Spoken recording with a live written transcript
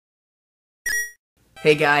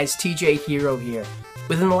Hey guys, Teejhero here.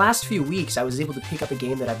 Within the last few weeks, I was able to pick up a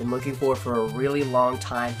game that I've been looking for a really long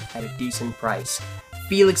time at a decent price.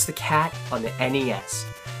 Felix the Cat on the NES.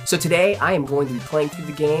 So today, I am going to be playing through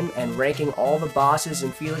the game and ranking all the bosses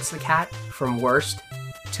in Felix the Cat from worst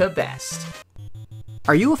to best.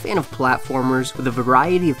 Are you a fan of platformers with a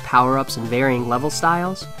variety of power-ups and varying level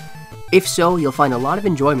styles? If so, you'll find a lot of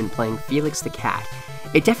enjoyment playing Felix the Cat.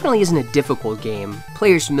 It definitely isn't a difficult game.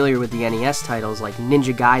 Players familiar with the NES titles like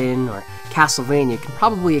Ninja Gaiden or Castlevania can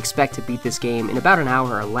probably expect to beat this game in about an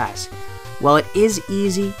hour or less. While it is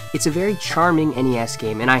easy, it's a very charming NES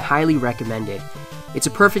game and I highly recommend it. It's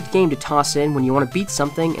a perfect game to toss in when you want to beat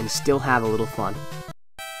something and still have a little fun.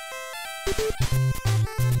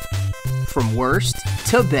 From worst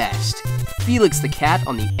to best, Felix the Cat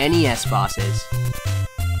on the NES bosses.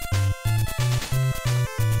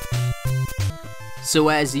 So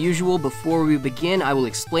as usual, before we begin, I will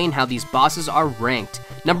explain how these bosses are ranked.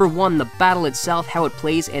 Number 1, the battle itself, how it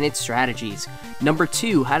plays and its strategies. Number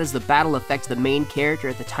 2, how does the battle affect the main character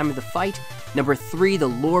at the time of the fight. Number 3, the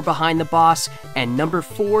lore behind the boss. And number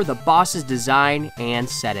 4, the boss's design and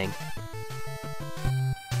setting.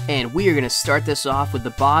 And we are going to start this off with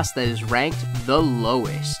the boss that is ranked the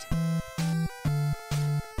lowest.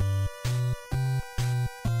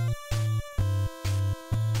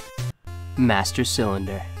 Master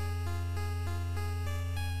Cylinder.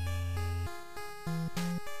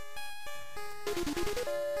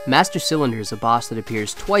 Master Cylinder is a boss that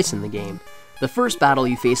appears twice in the game. The first battle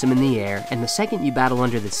you face him in the air, and the second you battle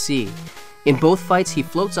under the sea. In both fights he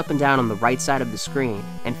floats up and down on the right side of the screen,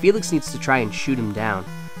 and Felix needs to try and shoot him down.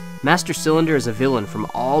 Master Cylinder is a villain from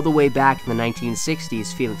all the way back in the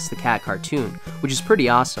 1960s Felix the Cat cartoon, which is pretty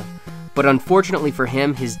awesome. But unfortunately for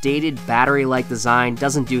him, his dated, battery-like design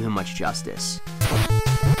doesn't do him much justice.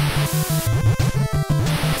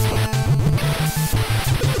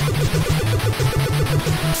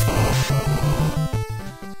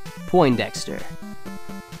 Poindexter.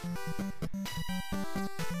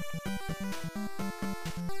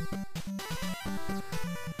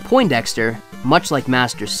 Poindexter, much like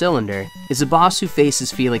Master Cylinder, is a boss who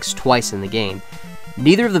faces Felix twice in the game.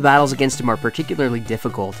 Neither of the battles against him are particularly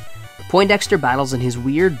difficult. Poindexter battles in his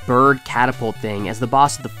weird bird catapult thing as the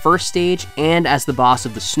boss of the first stage and as the boss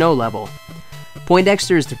of the snow level.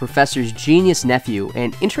 Poindexter is the professor's genius nephew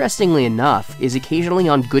and, interestingly enough, is occasionally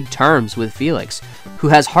on good terms with Felix, who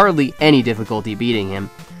has hardly any difficulty beating him.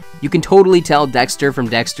 You can totally tell Dexter from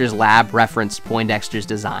Dexter's Lab referenced Poindexter's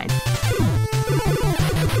design.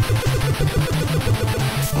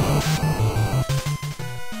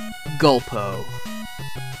 Gulpo.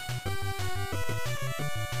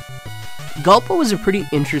 Gulpo is a pretty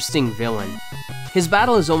interesting villain. His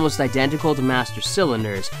battle is almost identical to Master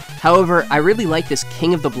Cylinder's, however, I really like this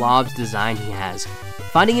King of the Blobs design he has.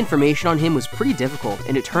 Finding information on him was pretty difficult,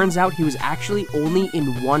 and it turns out he was actually only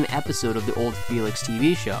in one episode of the old Felix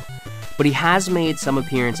TV show. But he has made some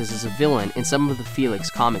appearances as a villain in some of the Felix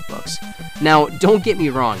comic books. Now, don't get me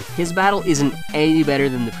wrong, his battle isn't any better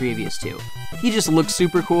than the previous two. He just looks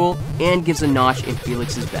super cool and gives a notch in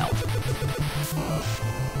Felix's belt.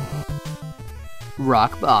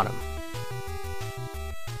 Rock Bottom.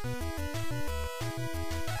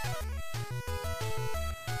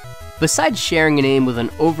 Besides sharing a name with an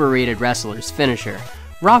overrated wrestler's finisher,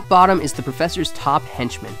 Rock Bottom is the professor's top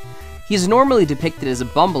henchman. He is normally depicted as a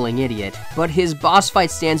bumbling idiot, but his boss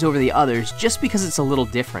fight stands over the others just because it's a little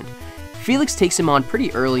different. Felix takes him on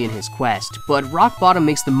pretty early in his quest, but Rock Bottom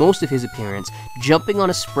makes the most of his appearance, jumping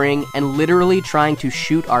on a spring and literally trying to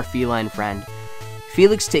shoot our feline friend.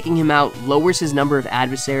 Felix taking him out lowers his number of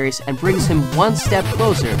adversaries and brings him one step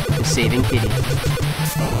closer to saving Kitty.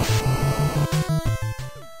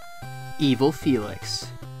 Evil Felix.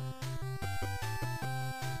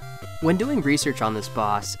 When doing research on this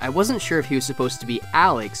boss, I wasn't sure if he was supposed to be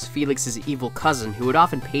Alex, Felix's evil cousin who would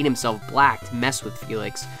often paint himself black to mess with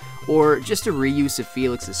Felix, or just a reuse of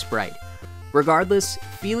Felix's sprite. Regardless,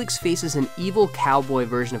 Felix faces an evil cowboy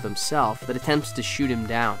version of himself that attempts to shoot him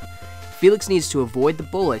down. Felix needs to avoid the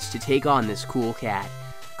bullets to take on this cool cat.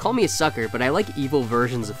 Call me a sucker, but I like evil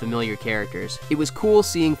versions of familiar characters. It was cool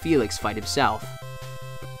seeing Felix fight himself.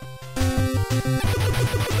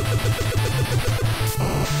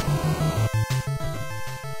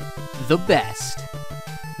 The best.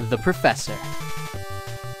 The Professor.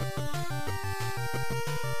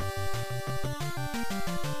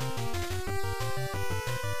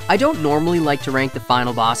 I don't normally like to rank the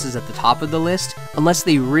final bosses at the top of the list, unless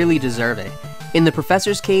they really deserve it. In the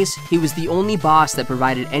Professor's case, he was the only boss that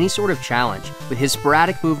provided any sort of challenge, with his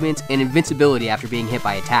sporadic movements and invincibility after being hit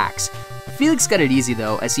by attacks. Felix got it easy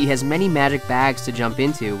though, as he has many magic bags to jump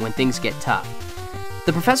into when things get tough.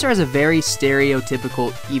 The professor has a very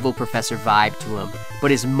stereotypical evil professor vibe to him, but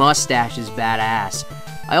his mustache is badass.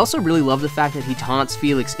 I also really love the fact that he taunts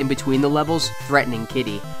Felix in between the levels, threatening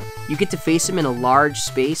Kitty. You get to face him in a large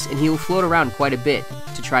space and he will float around quite a bit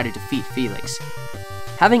to try to defeat Felix.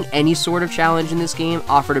 Having any sort of challenge in this game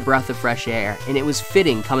offered a breath of fresh air, and it was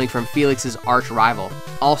fitting coming from Felix's arch rival.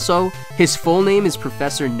 Also, his full name is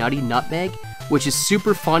Professor Nutty Nutmeg, which is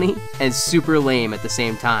super funny and super lame at the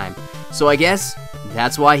same time. So I guess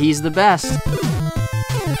that's why he's the best.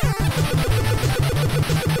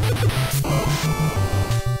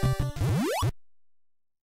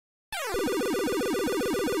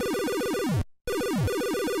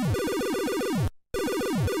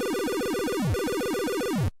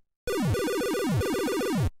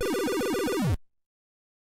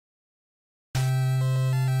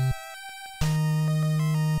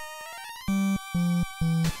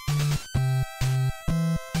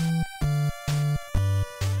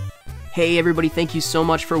 Hey everybody, thank you so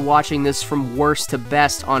much for watching this From Worst to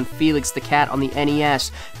Best on Felix the Cat on the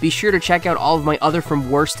NES. Be sure to check out all of my other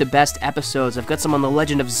From Worst to Best episodes. I've got some on The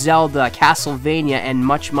Legend of Zelda, Castlevania, and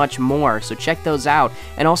much, much more, so check those out.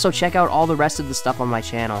 And also check out all the rest of the stuff on my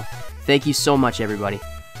channel. Thank you so much, everybody.